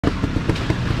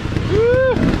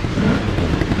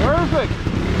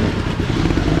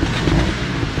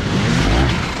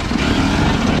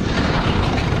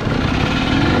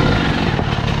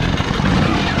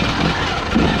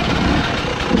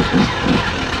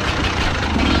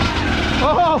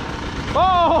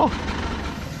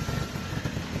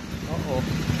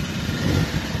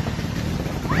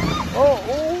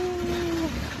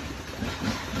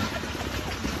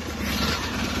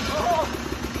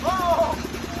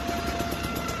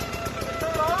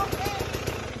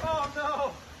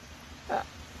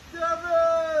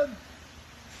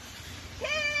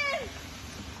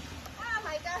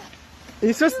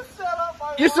You're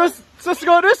supposed to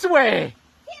go this way.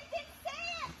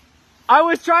 I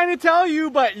was trying to tell you,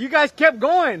 but you guys kept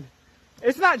going.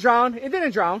 It's not drowned. It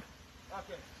didn't drown.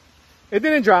 Okay. It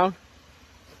didn't drown.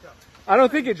 I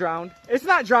don't think it drowned. It's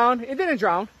not drowned. It didn't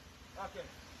drown. Okay.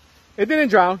 It didn't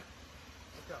drown.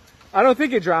 I don't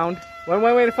think it drowned. One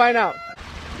way to find out.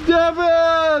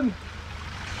 Devin!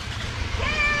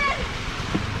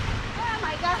 Oh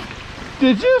my God.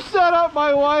 Did you set up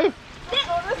my wife? Go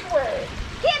this way.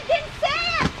 Kid didn't say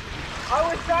it. I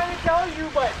was trying to tell you,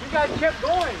 but you guys kept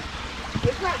going.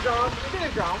 It's not drowned. It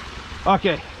didn't drown.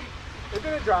 Okay. It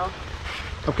didn't drown.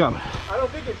 I'm coming. I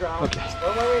don't think it drowned. Okay.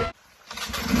 One way.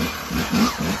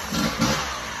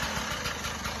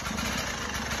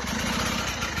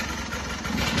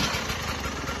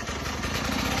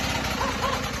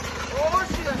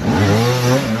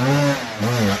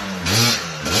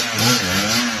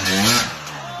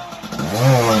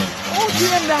 Oh, see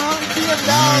him down. See him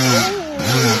down.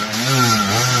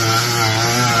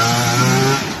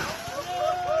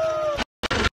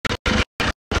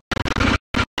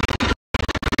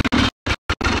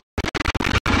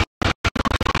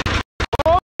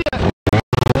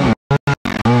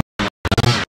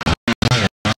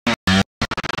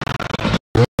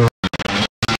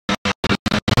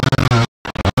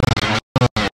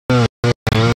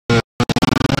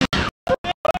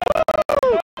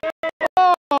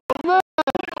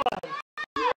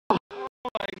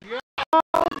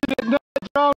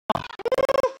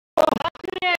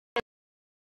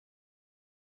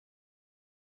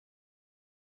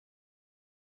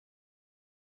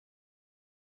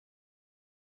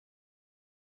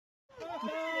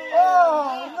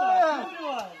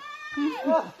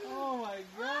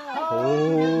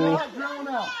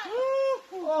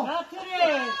 Not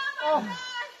today.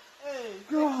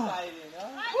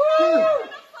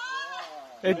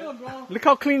 Look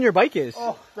how clean your bike is.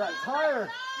 Oh, that tire.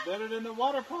 Better than the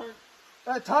water park.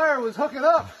 That tire was hooking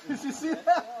up. Did you see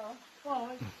that? Well,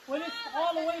 when it's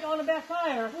all the weight on the back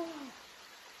tire.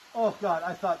 Oh God,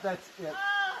 I thought that's it.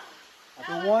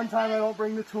 The one time I don't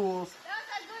bring the tools.